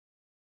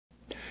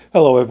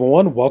Hello,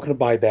 everyone. Welcome to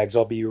Buy Bags.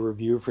 I'll be your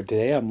reviewer for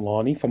today. I'm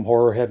Lonnie from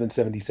Horror Heaven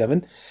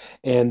 77.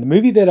 And the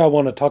movie that I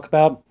want to talk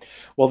about,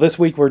 well, this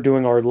week we're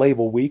doing our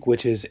label week,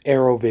 which is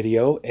Arrow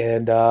Video.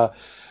 And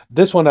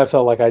this one I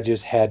felt like I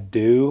just had to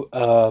do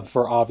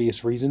for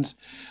obvious reasons.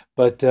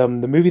 But the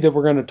movie that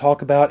we're going to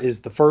talk about is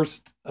the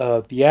first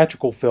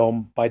theatrical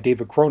film by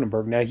David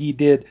Cronenberg. Now,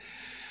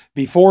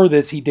 before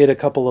this, he did a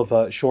couple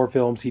of short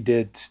films. He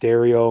did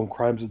Stereo and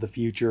Crimes of the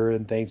Future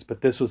and things.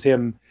 But this was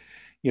him,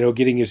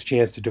 getting his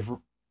chance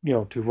to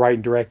write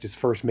and direct his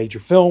first major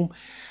film.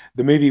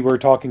 The movie we're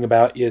talking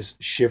about is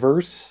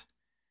Shivers.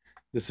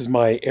 This is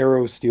my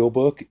Arrow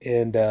Steelbook,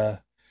 and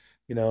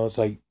it's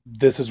like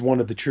this is one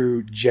of the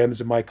true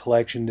gems of my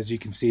collection. As you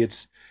can see,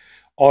 it's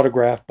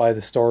autographed by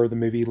the star of the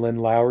movie, Lynn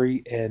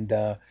Lowry, and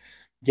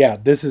yeah,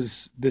 this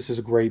is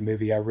a great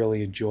movie. I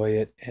really enjoy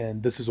it,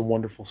 and this is a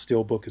wonderful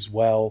steelbook as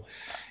well.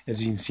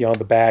 As you can see on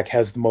the back,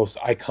 has the most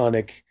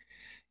iconic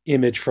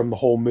image from the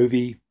whole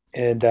movie,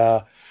 and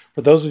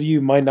for those of you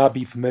who might not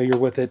be familiar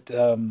with it,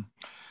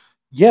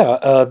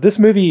 this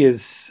movie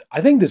is.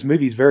 I think this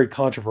movie is very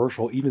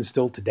controversial, even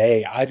still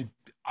today.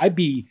 I'd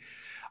be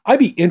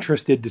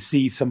interested to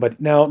see somebody.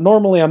 Now,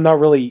 normally I'm not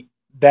really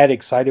that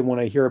excited when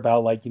I hear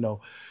about 70s,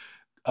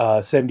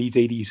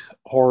 80s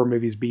horror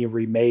movies being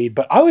remade,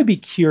 but I would be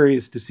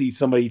curious to see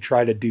somebody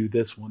try to do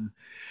this one.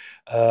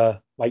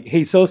 Like,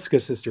 hey,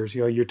 Soska Sisters,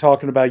 you're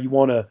talking about you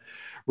want to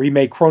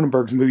remake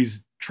Cronenberg's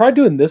movies. Try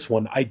doing this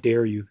one. I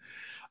dare you.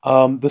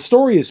 The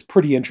story is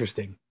pretty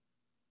interesting,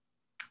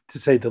 to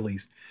say the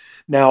least.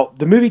 Now,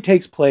 the movie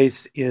takes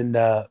place in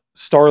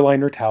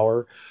Starliner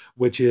Tower,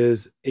 which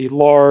is a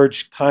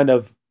large kind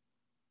of,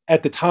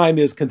 at the time,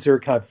 is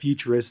considered kind of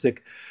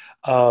futuristic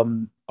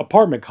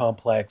apartment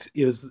complex.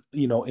 Is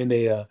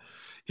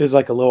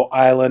like a little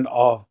island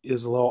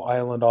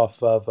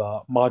off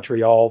of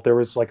Montreal. There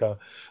was like a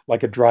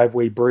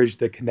driveway bridge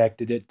that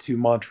connected it to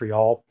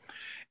Montreal.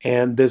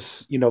 And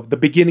this, the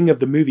beginning of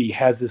the movie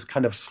has this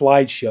kind of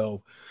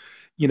slideshow,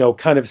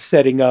 kind of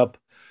setting up,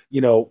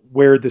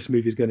 where this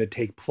movie is going to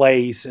take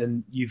place.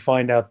 And you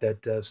find out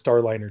that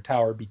Starliner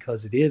Tower,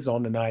 because it is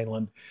on an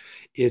island,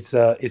 it's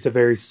a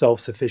very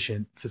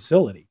self-sufficient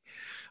facility.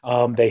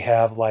 They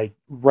have like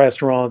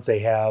restaurants,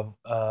 they have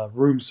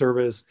room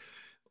service,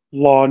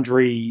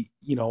 laundry,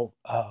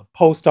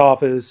 post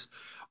office,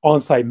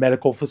 on-site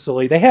medical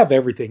facility. They have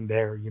everything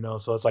there,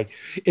 so it's like,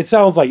 it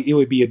sounds like it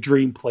would be a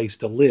dream place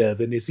to live.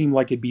 And it seemed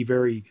like it'd be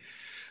very,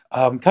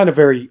 kind of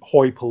very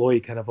hoi polloi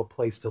kind of a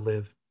place to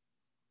live.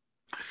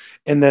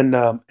 And then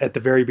at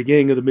the very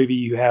beginning of the movie,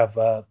 you have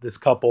this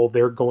couple.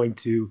 They're going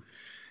to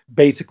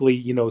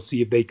basically,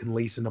 see if they can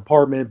lease an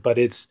apartment, but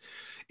it's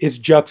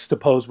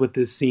juxtaposed with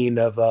this scene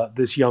of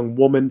this young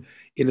woman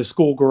in a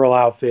schoolgirl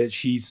outfit.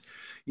 She's,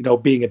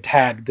 being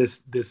attacked.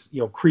 This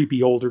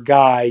creepy older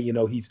guy,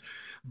 he's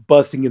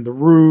busting in the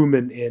room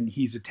and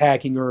he's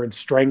attacking her and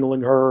strangling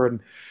her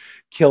and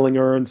killing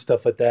her and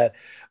stuff like that.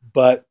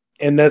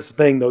 And that's the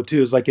thing though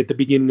too, is like at the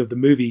beginning of the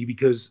movie,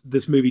 because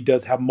this movie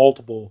does have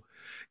multiple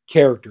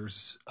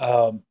characters.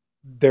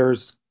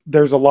 There's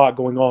a lot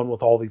going on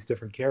with all these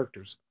different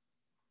characters.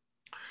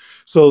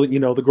 So,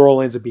 the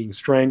girl ends up being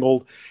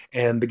strangled,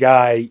 and the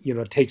guy,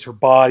 takes her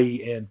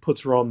body and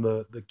puts her on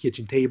the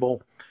kitchen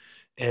table.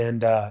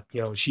 And,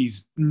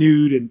 she's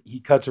nude, and he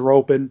cuts her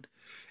open.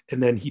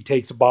 And then he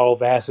takes a bottle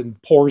of acid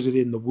and pours it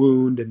in the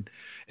wound. And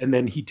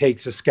then he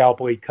takes a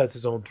scalpel, he cuts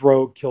his own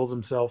throat, kills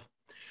himself.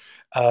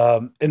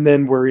 And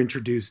then we're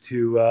introduced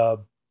to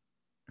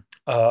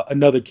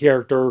another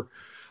character,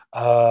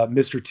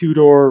 Mr.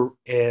 Tudor.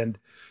 And,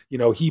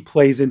 he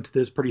plays into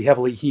this pretty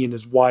heavily. He and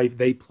his wife,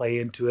 they play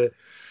into it.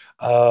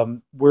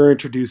 We're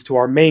introduced to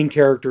our main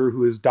character,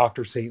 who is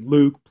Dr. St.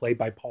 Luke, played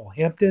by Paul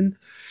Hampton,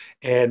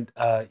 and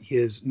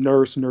his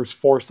Nurse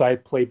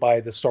Forsyth, played by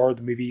the star of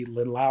the movie,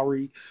 Lynn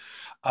Lowry.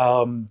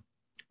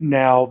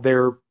 Now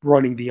they're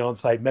running the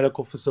on-site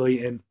medical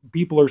facility, and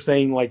people are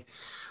saying like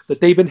that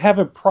they've been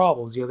having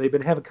problems. They've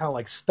been having kind of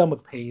like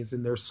stomach pains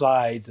in their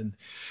sides, and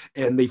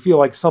they feel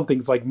like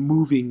something's like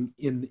moving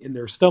in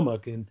their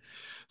stomach. And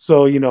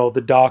so,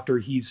 the doctor,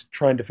 he's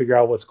trying to figure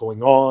out what's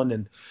going on,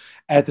 and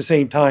at the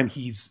same time,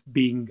 he's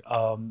being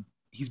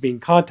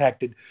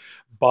contacted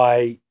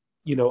by,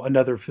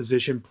 another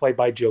physician played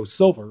by Joe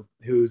Silver,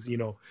 who's,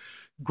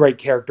 great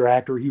character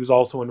actor. He was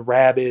also in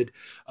Rabid.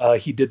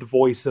 He did the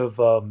voice of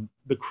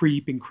the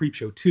Creep in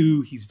Creepshow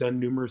 2. He's done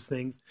numerous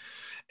things.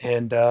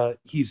 And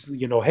he's,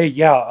 hey,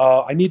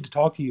 yeah, I need to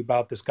talk to you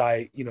about this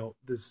guy,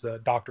 this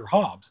Dr.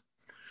 Hobbs.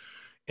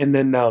 And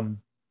then,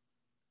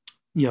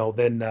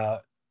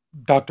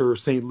 Dr.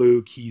 St.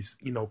 Luke, he's,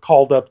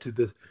 called up to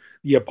the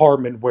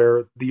apartment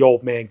where the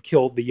old man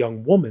killed the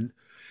young woman.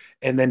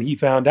 And then he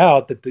found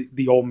out that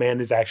the old man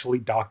is actually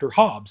Dr.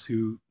 Hobbs,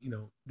 who,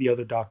 the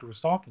other doctor was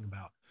talking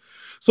about.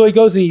 So he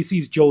goes and he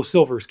sees Joe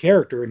Silver's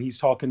character, and he's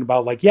talking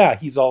about like, yeah,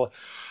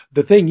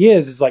 the thing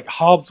is like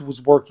Hobbs was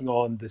working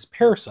on this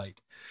parasite,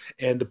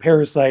 and the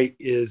parasite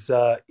is,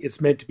 it's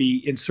meant to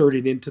be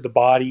inserted into the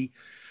body.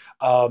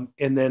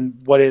 And then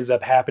what ends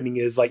up happening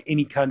is like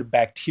any kind of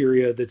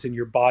bacteria that's in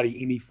your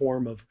body, any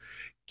form of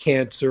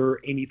cancer,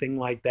 anything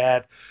like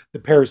that, the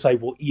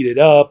parasite will eat it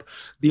up.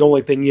 The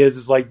only thing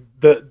is like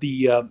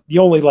the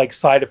only like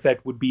side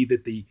effect would be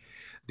that the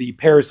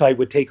parasite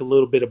would take a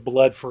little bit of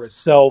blood for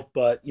itself,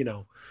 but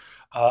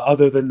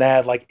other than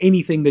that, like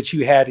anything that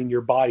you had in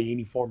your body,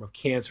 any form of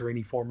cancer,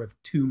 any form of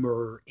tumor,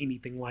 or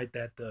anything like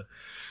that,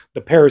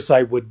 the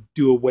parasite would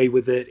do away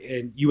with it,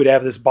 and you would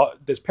have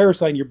this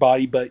parasite in your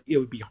body, but it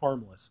would be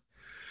harmless.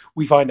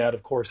 We find out,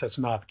 of course, that's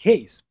not the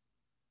case.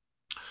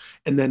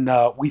 And then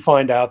we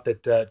find out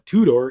that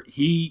Tudor,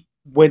 he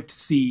went to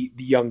see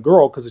the young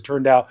girl because it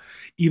turned out,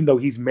 even though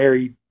he's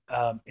married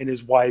and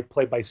his wife,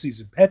 played by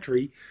Susan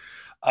Petrie,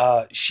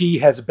 she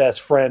has a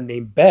best friend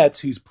named Betts,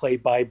 who's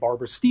played by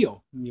Barbara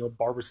Steele.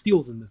 Barbara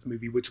Steele's in this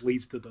movie, which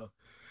leads to the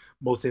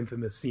most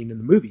infamous scene in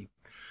the movie.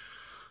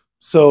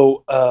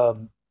 So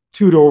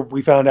Tudor,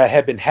 we found out,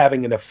 had been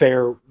having an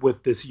affair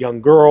with this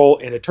young girl,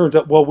 and it turns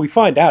out, well, we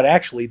find out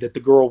actually that the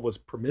girl was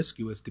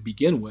promiscuous to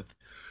begin with.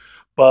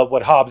 But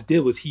what Hobbs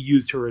did was he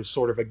used her as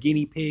sort of a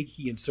guinea pig.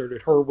 He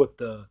inserted her with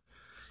the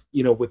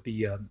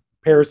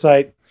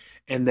parasite,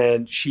 and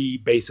then she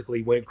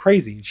basically went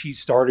crazy. And she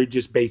started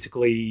just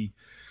basically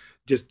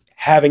just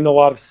having a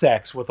lot of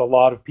sex with a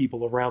lot of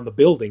people around the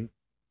building.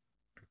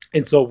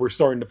 And so we're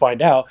starting to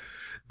find out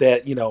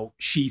that,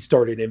 she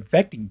started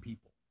infecting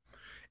people.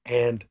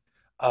 And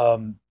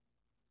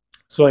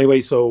so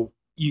anyway, so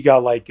you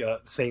got like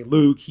St.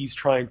 Luke, he's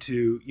trying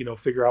to,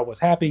 figure out what's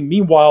happening.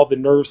 Meanwhile, the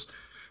nurse,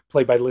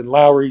 played by Lynn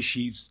Lowry,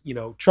 she's,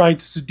 trying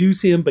to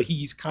seduce him, but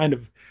he's kind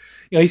of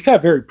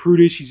very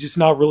prudish. He's just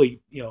not really,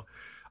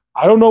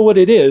 I don't know what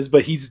it is,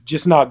 but he's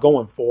just not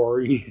going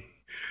for her.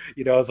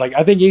 It's like,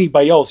 I think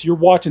anybody else, you're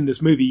watching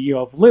this movie,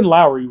 if Lynn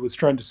Lowry was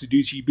trying to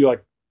seduce you, you'd be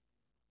like,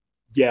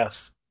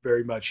 yes,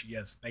 very much.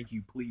 Yes. Thank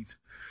you, please.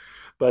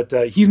 But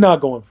he's not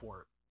going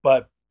for it.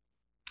 But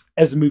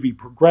as the movie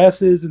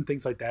progresses and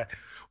things like that,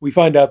 we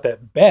find out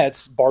that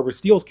Betts, Barbara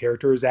Steele's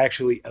character, is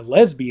actually a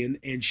lesbian,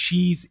 and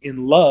she's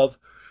in love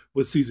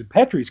with Susan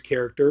Petrie's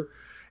character,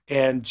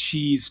 and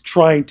she's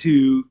trying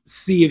to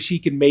see if she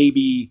can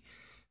maybe,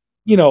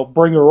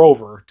 bring her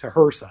over to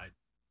her side.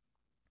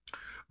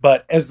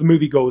 But as the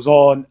movie goes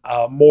on,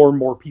 more and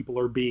more people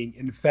are being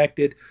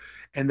infected,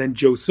 and then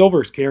Joe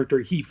Silver's character,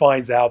 he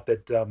finds out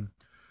that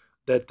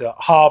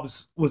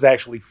Hobbs was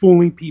actually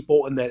fooling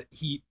people, and that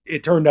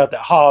it turned out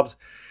that Hobbs,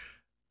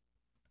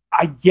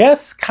 I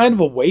guess kind of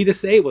a way to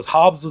say it was,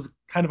 Hobbs was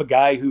kind of a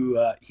guy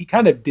who he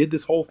kind of did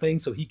this whole thing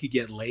so he could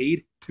get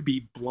laid, to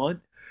be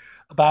blunt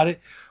about it.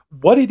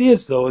 What it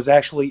is, though, is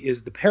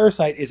the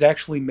parasite is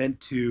actually meant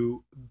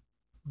to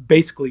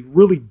basically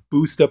really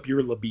boost up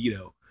your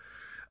libido.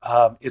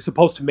 It's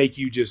supposed to make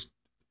you just,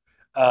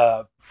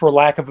 for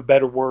lack of a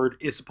better word,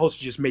 it's supposed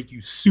to just make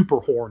you super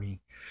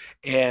horny.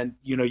 And,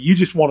 you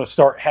just want to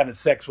start having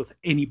sex with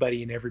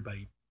anybody and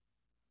everybody.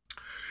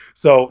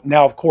 So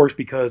now, of course,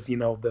 because,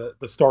 the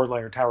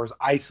Starliner Tower is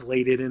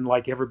isolated and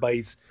like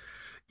everybody's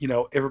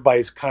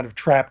kind of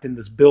trapped in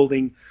this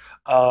building,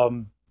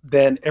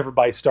 then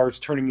everybody starts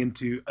turning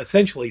into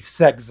essentially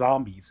sex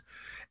zombies.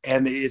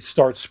 And it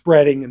starts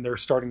spreading, and they're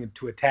starting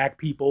to attack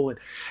people.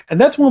 And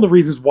that's one of the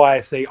reasons why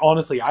I say,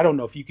 honestly, I don't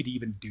know if you could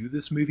even do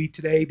this movie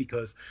today,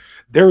 because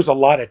there's a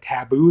lot of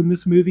taboo in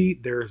this movie.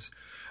 There's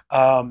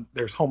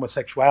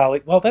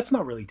homosexuality. Well, that's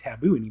not really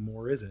taboo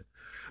anymore, is it?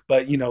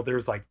 But,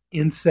 there's like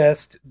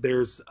incest.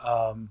 There's,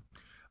 like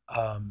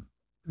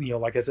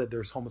I said,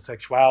 there's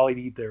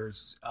homosexuality.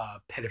 There's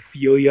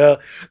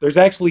pedophilia. There's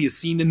actually a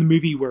scene in the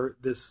movie where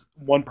this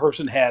one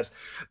person has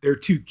their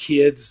two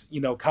kids,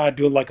 kind of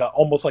doing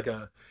almost like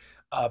a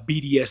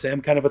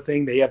BDSM kind of a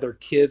thing. They have their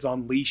kids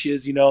on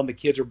leashes, and the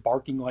kids are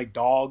barking like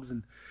dogs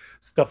and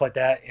stuff like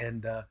that.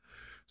 And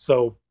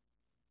so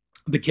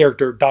the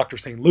character, Dr.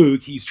 St.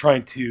 Luke, he's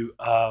trying to,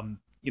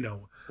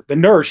 the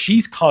nurse,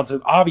 she's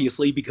constant,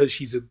 obviously, because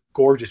she's a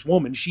gorgeous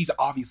woman.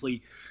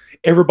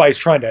 Everybody's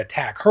trying to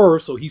attack her.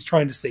 So he's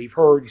trying to save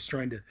her. And he's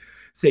trying to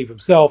save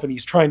himself. And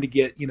he's trying to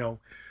get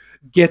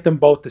them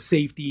both to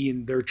safety.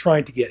 And they're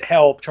trying to get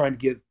help, trying to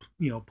get,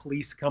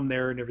 police to come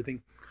there and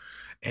everything.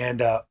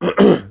 And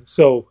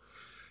so,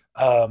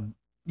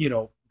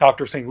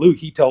 Dr. St. Luke,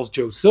 he tells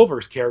Joe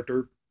Silver's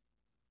character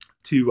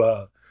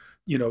to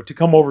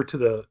come over to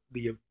the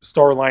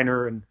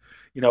Starliner, and,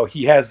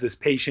 he has this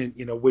patient,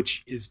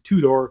 which is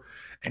Tudor,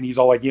 and he's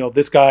all like,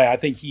 this guy, I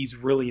think he's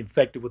really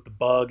infected with the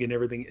bug and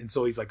everything. And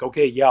so he's like,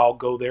 okay, yeah, I'll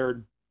go there.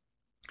 And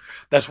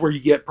that's where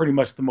you get pretty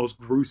much the most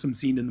gruesome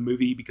scene in the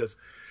movie, because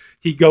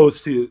he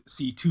goes to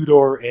see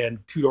Tudor,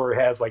 and Tudor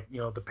has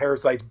the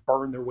parasites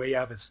burn their way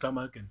out of his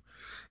stomach. And,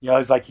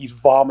 it's like he's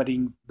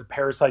vomiting the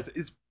parasites.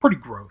 It's pretty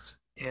gross.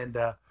 And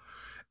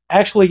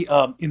actually,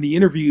 in the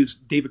interviews,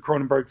 David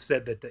Cronenberg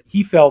said that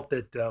he felt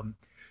that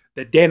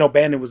that Dan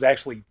O'Bannon was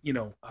actually, he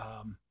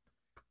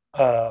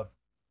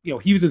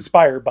was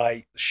inspired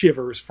by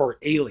Shivers for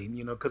Alien,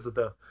 because of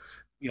the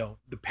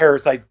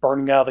parasites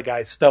burning out of the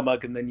guy's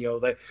stomach, and then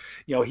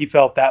he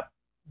felt that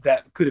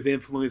could have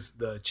influenced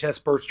the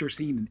chest burster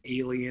scene in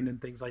Alien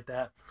and things like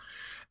that.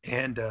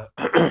 And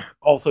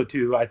also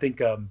too, I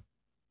think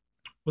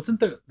wasn't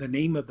the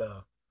name of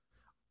the,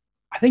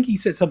 I think he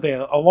said something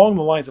along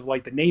the lines of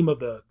like the name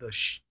of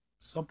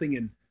something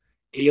in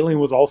Alien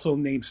was also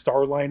named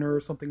Starliner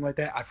or something like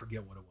that. I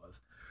forget what it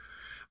was.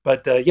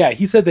 But yeah,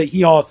 he said that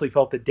he honestly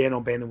felt that Dan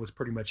O'Bannon was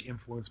pretty much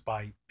influenced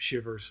by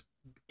Shivers.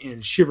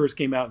 And Shivers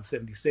came out in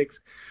 76.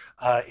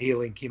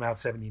 Alien came out in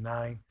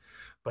 79.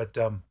 But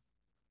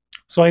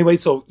so anyway,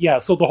 so yeah,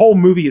 so the whole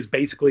movie is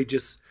basically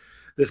just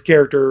this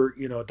character,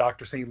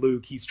 Dr. St.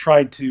 Luke. He's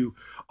trying to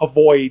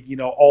avoid,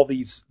 all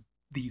these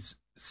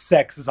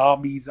sex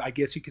zombies, I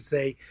guess you could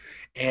say.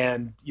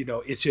 And,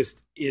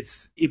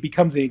 it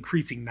becomes an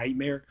increasing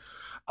nightmare.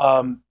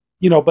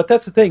 But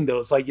that's the thing though.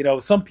 It's like,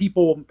 some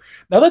people,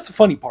 now that's the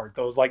funny part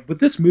though, is like with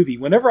this movie,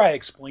 whenever I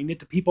explain it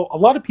to people, a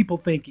lot of people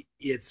think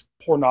it's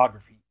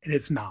pornography, and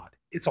it's not.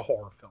 It's a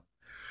horror film.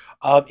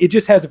 It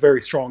just has a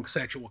very strong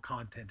sexual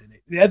content in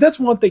it. Yeah, that's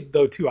one thing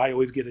though too. I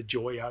always get a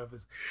joy out of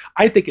it.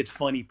 I think it's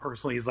funny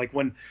personally. Is like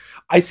when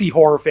I see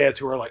horror fans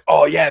who are like,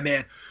 "Oh yeah,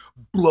 man,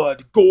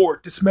 blood, gore,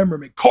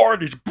 dismemberment,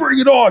 carnage, bring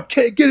it on,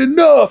 can't get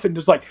enough." And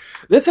it's like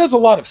this has a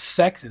lot of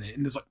sex in it,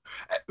 and it's like,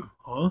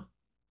 huh,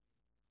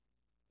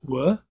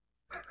 what?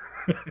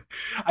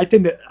 I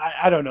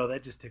don't know.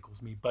 That just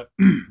tickles me. But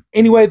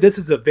anyway, this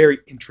is a very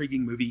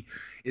intriguing movie.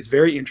 It's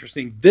very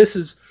interesting. This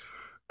is,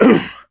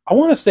 I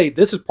want to say,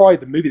 this is probably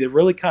the movie that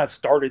really kind of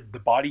started the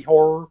body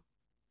horror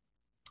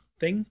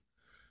thing,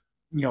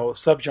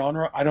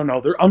 subgenre. I don't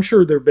know. I'm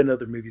sure there have been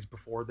other movies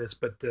before this,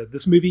 but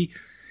this movie,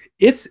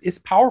 it's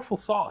powerful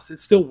sauce. It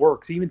still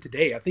works even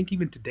today. I think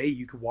even today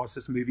you could watch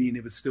this movie and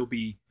it would still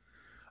be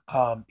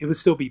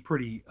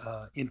pretty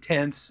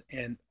intense,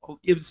 and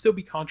it would still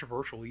be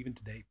controversial even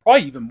today.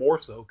 Probably even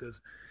more so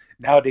because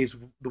nowadays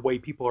the way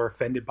people are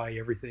offended by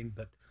everything.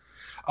 But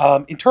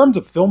in terms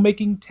of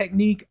filmmaking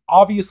technique,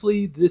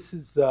 obviously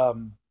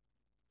um,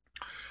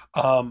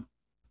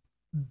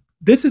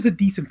 this is a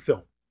decent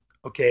film.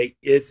 Okay,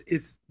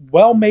 it's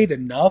well made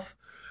enough,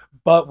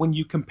 but when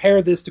you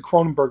compare this to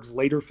Cronenberg's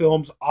later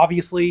films,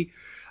 obviously,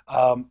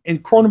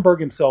 and Cronenberg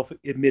himself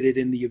admitted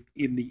in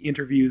the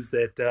interviews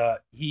that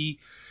he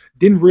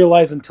didn't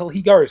realize until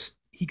he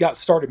got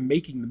started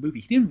making the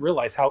movie. He didn't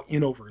realize how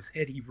in over his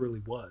head he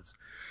really was.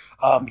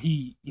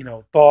 He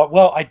thought,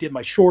 well, I did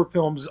my short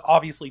films.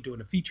 Obviously,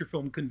 doing a feature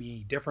film couldn't be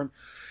any different,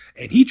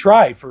 and he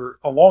tried for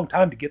a long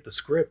time to get the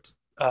script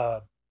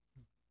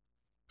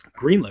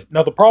greenlit.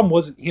 Now, the problem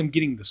wasn't him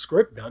getting the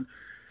script done.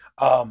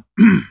 Um,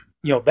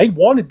 they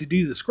wanted to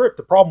do the script.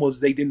 The problem was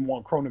they didn't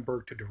want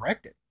Cronenberg to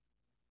direct it.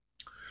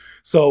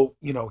 So,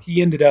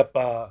 he ended up,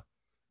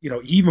 he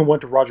even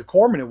went to Roger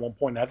Corman at one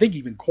point. And I think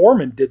even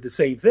Corman did the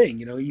same thing.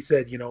 He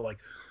said, like,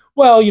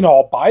 well,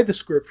 I'll buy the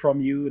script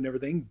from you and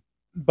everything.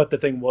 But the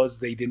thing was,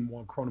 they didn't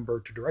want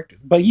Cronenberg to direct it.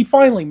 But he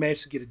finally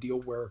managed to get a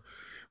deal where,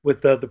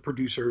 with the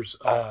producers,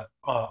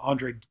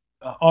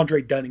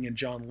 Andre Dunning and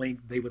John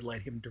Link, they would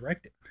let him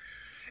direct it.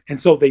 And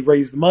so they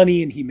raised the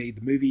money and he made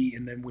the movie.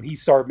 And then when he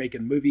started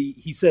making the movie,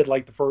 he said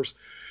like the first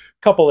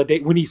couple of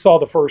days, when he saw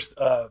the first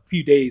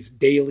few days,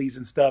 dailies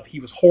and stuff,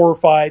 he was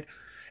horrified.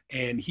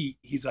 And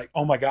he's like,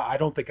 oh my God, I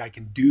don't think I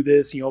can do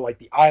this. Like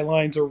the eye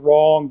lines are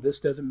wrong.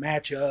 This doesn't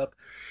match up.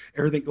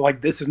 Everything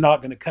like this is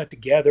not going to cut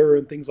together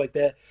and things like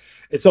that.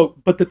 And so,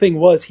 but the thing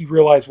was, he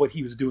realized what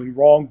he was doing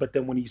wrong. But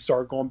then when he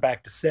started going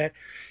back to set,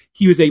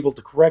 he was able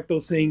to correct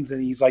those things.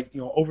 And he's like,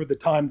 over the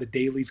time, the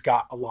dailies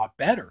got a lot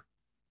better.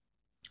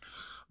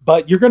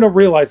 But you're going to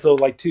realize though,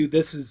 like too,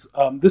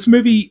 this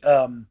movie,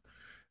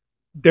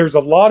 there's a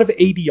lot of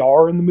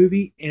ADR in the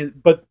movie,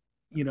 but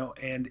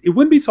and it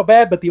wouldn't be so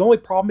bad. But the only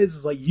problem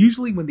is like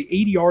usually when the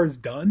ADR is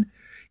done,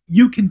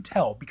 you can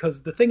tell,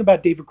 because the thing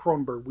about David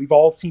Cronenberg, we've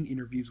all seen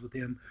interviews with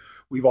him,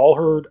 we've all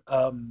heard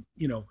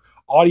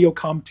audio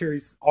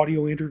commentaries,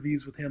 audio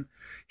interviews with him.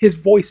 His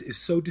voice is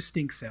so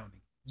distinct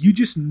sounding. You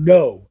just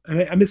know,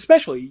 and I mean,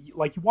 especially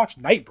like you watch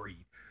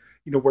Nightbreed,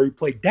 where he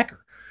played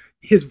Decker.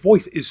 His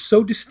voice is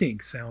so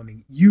distinct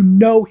sounding.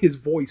 His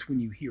voice when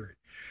you hear it.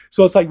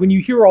 So it's like when you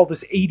hear all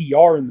this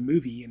ADR in the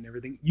movie and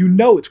everything,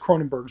 it's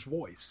Cronenberg's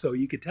voice. So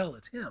you could tell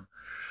it's him.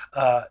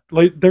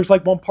 There's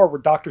like one part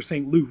where Dr.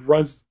 St. Luke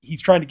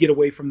he's trying to get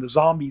away from the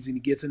zombies, and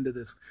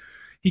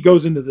he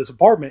goes into this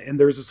apartment, and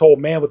there's this old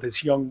man with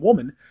this young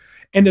woman,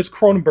 and it's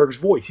Cronenberg's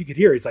voice. You could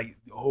hear it. It's like,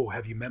 oh,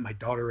 have you met my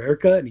daughter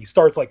Erica? And he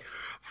starts like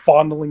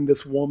fondling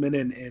this woman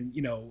and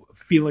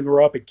feeling her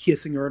up and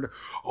kissing her. And,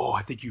 oh,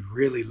 I think you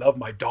really love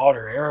my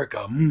daughter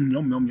Erica. Yum,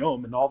 yum,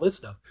 yum, and all this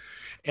stuff.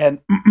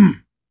 And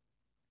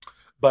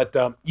but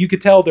you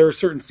could tell there are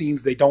certain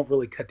scenes they don't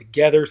really cut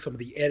together. Some of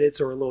the edits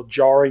are a little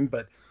jarring,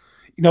 but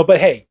but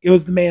hey, it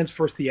was the man's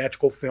first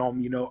theatrical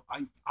film.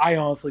 I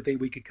honestly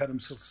think we could cut him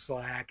some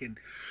slack, and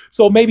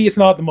so maybe it's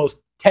not the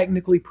most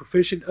technically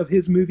proficient of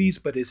his movies,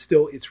 but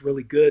it's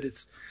really good.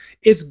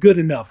 It's good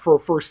enough for a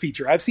first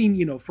feature. I've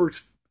seen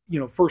first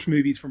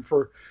movies from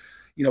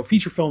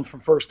feature films from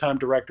first time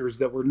directors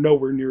that were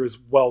nowhere near as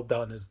well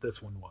done as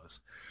this one was.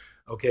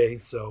 Okay,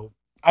 so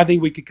I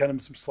think we could cut him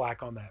some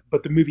slack on that.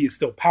 But the movie is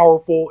still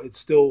powerful. It's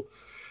still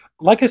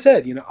like I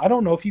said, I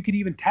don't know if you could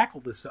even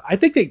tackle this. I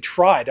think they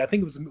tried. I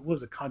think it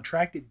was a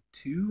Contracted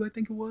 2, I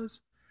think it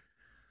was.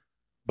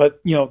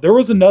 But there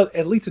was another,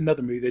 at least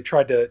another movie that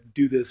tried to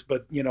do this,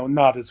 but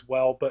not as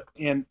well. But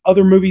and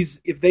other movies,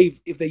 if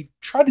they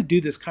try to do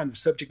this kind of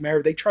subject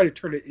matter, they try to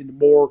turn it into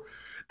more.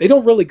 They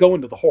don't really go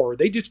into the horror.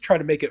 They just try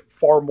to make it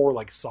far more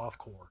like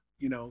softcore.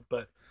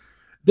 But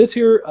this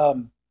here,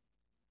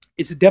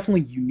 it's a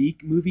definitely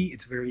unique movie.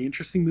 It's a very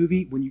interesting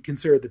movie when you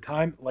consider the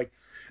time. Like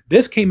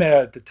this came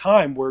out at the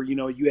time where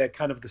you had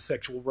kind of the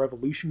sexual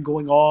revolution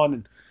going on,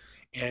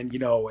 and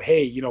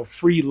hey,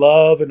 free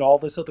love and all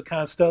this other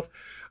kind of stuff.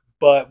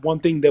 But one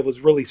thing that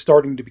was really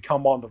starting to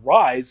become on the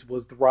rise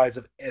was the rise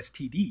of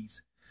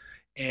STDs.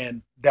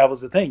 And that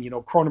was the thing.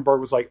 Cronenberg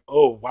was like,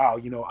 oh, wow,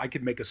 I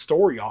could make a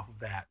story off of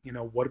that.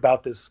 What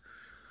about this,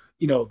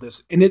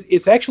 this? And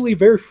it's actually a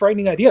very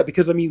frightening idea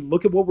because, I mean,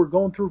 look at what we're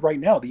going through right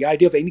now. The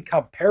idea of any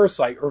kind of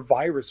parasite or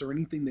virus or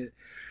anything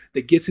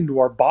that gets into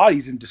our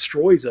bodies and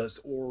destroys us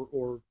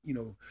or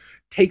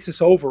takes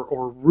us over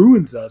or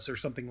ruins us or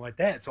something like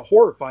that. It's a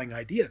horrifying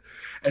idea.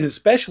 And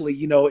especially,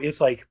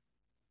 it's like,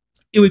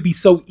 it would be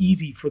so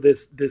easy for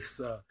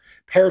this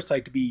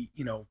parasite to be,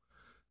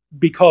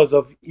 because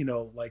of,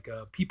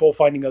 people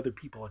finding other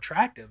people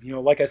attractive.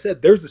 Like I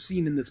said, there's a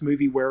scene in this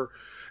movie where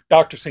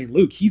Dr. St.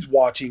 Luke, he's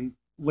watching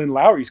Lynn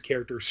Lowry's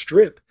character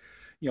strip.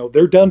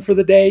 They're done for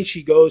the day.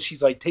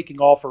 She's like taking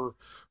off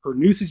her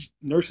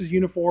nurse's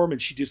uniform,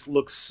 and she just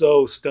looks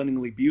so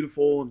stunningly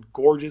beautiful and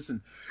gorgeous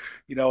and,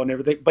 and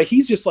everything. But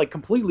he's just like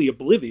completely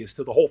oblivious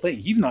to the whole thing.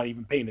 He's not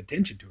even paying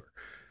attention to her.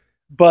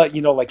 But,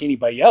 like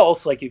anybody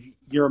else, like if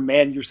you're a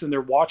man, you're sitting there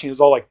watching, it's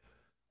all like,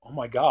 oh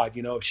my God,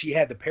 if she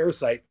had the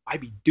parasite,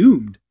 I'd be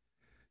doomed.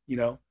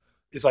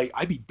 It's like,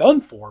 I'd be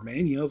done for,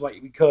 man. It's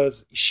like,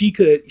 because she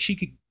could,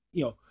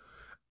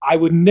 I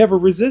would never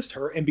resist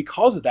her. And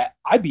because of that,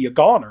 I'd be a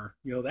goner,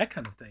 that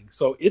kind of thing.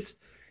 So it's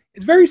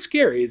very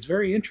scary. It's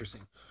very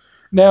interesting.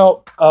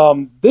 Now,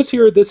 this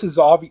is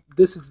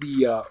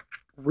the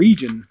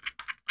Region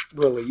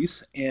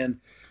release, and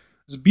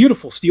it's a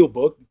beautiful steel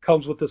book. It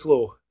comes with this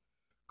little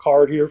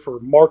card here for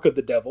Mark of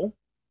the Devil,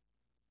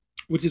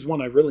 which is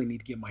one I really need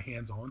to get my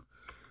hands on.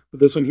 But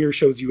this one here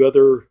shows you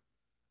other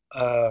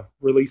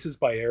releases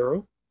by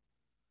Arrow.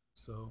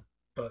 So,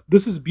 but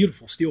this is a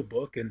beautiful steel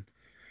book, and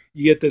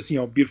you get this,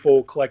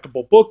 beautiful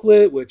collectible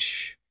booklet,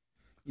 which,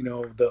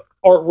 the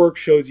artwork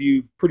shows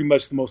you pretty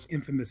much the most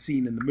infamous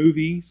scene in the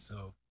movie.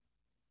 So,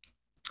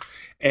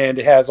 and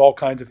it has all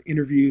kinds of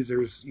interviews.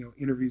 There's,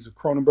 interviews with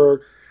Cronenberg.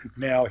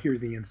 Now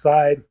here's the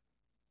inside.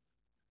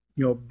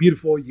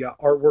 Beautiful. You got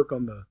artwork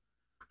on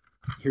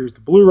here's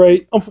the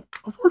Blu-ray.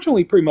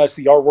 Unfortunately, pretty much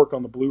the artwork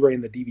on the Blu-ray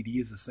and the DVD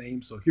is the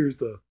same. So there's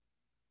the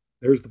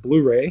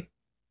Blu-ray,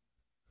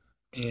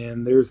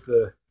 and there's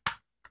the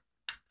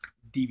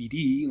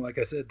DVD. Like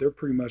I said, they're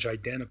pretty much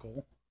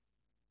identical.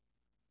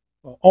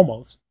 Well,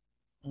 almost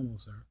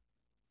there.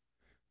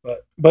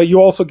 But you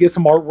also get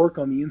some artwork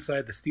on the inside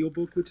of the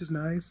steelbook, which is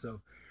nice.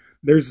 So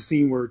there's a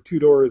scene where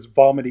Tudor is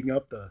vomiting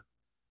up the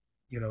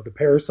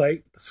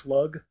parasite, the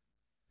slug.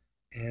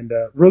 And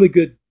really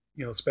good,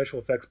 special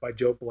effects by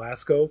Joe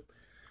Blasco.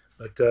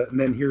 But and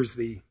then here's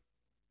the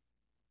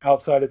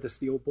outside of the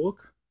steel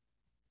book.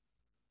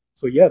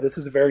 So yeah, this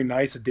is a very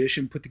nice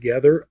edition put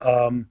together.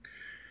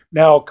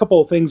 Now, a couple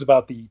of things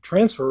about the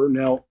transfer.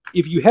 Now,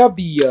 if you have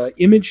the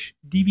Image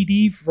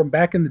DVD from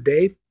back in the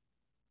day,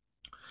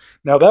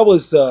 now that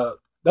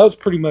was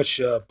pretty much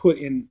put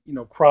in,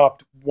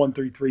 cropped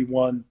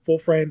 1331 full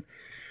frame.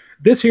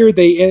 This here,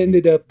 they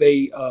ended up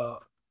they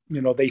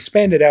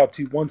spanned it out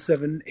to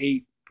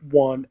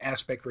 1781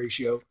 aspect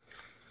ratio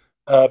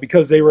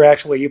because they were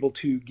actually able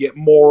to get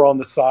more on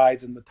the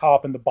sides and the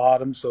top and the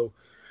bottom. So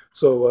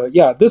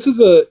yeah, this is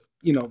a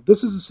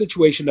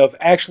situation of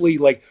actually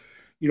like,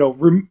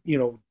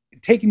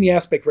 taking the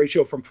aspect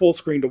ratio from full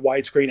screen to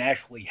widescreen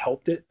actually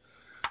helped it.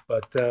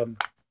 But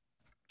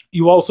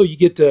you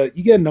get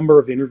a number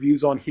of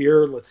interviews on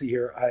here. Let's see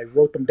here. I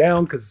wrote them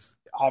down because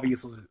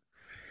obviously.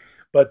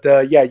 But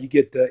yeah, you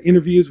get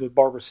interviews with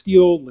Barbara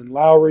Steele, Lynn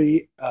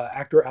Lowry,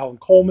 actor Alan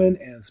Coleman,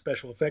 and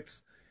special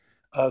effects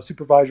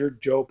supervisor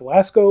Joe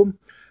Blasco.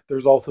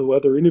 There's also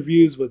other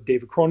interviews with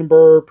David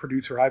Cronenberg,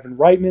 producer Ivan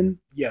Reitman.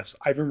 Yes,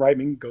 Ivan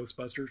Reitman,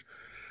 Ghostbusters.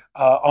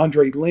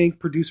 Andre Link,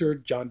 producer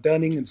John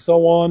Dunning, and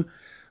so on.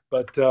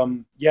 But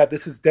yeah,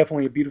 this is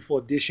definitely a beautiful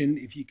edition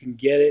if you can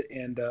get it.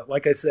 And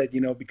like I said,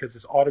 because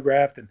it's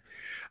autographed. And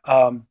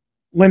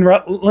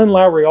Lynn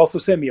Lowry also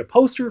sent me a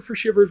poster for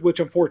Shivers, which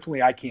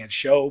unfortunately I can't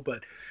show.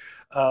 But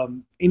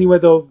anyway,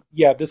 though,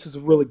 yeah, this is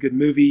a really good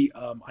movie.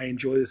 I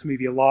enjoy this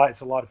movie a lot. It's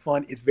a lot of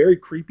fun. It's very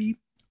creepy.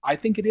 I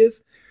think it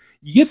is.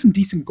 You get some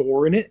decent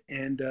gore in it,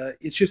 and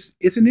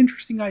it's an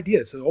interesting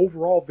idea. It's an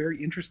overall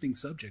very interesting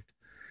subject.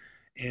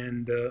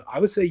 And I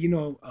would say,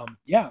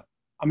 yeah,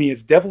 I mean,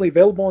 it's definitely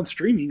available on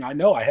streaming. I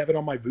know I have it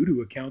on my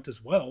Vudu account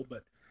as well.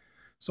 But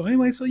so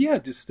anyway, so yeah,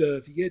 just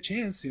if you get a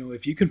chance,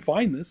 if you can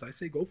find this, I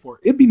say go for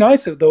it. It'd be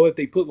nice though if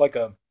they put like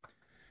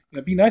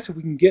it'd be nice if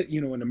we can get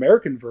an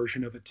American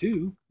version of it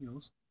too.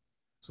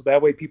 So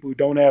that way people who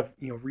don't have,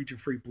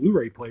 region-free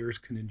Blu-ray players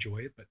can enjoy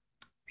it. But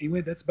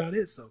anyway, that's about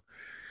it. So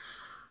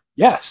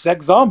yeah,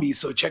 Sex Zombies.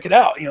 So check it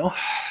out.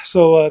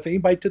 So if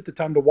anybody took the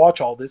time to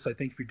watch all this, I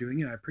thank you for doing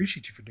it. I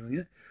appreciate you for doing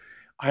it.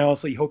 I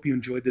honestly hope you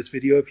enjoyed this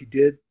video. If you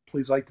did,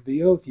 please like the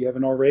video. If you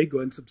haven't already, go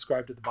ahead and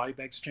subscribe to the Body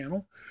Bags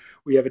channel.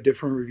 We have a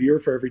different reviewer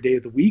for every day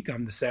of the week.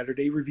 I'm the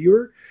Saturday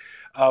reviewer.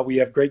 We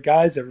have great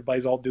guys.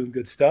 Everybody's all doing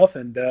good stuff.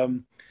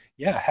 And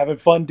yeah, having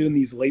fun doing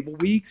these label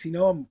weeks.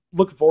 I'm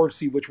looking forward to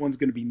see which one's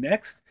going to be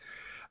next.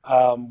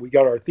 We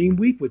got our theme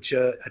week, which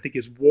I think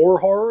is war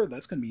horror.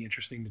 That's going to be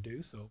interesting to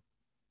do. So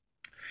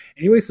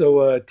anyway,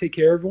 so take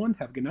care, everyone.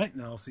 Have a good night,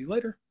 and I'll see you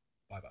later.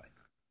 Bye-bye.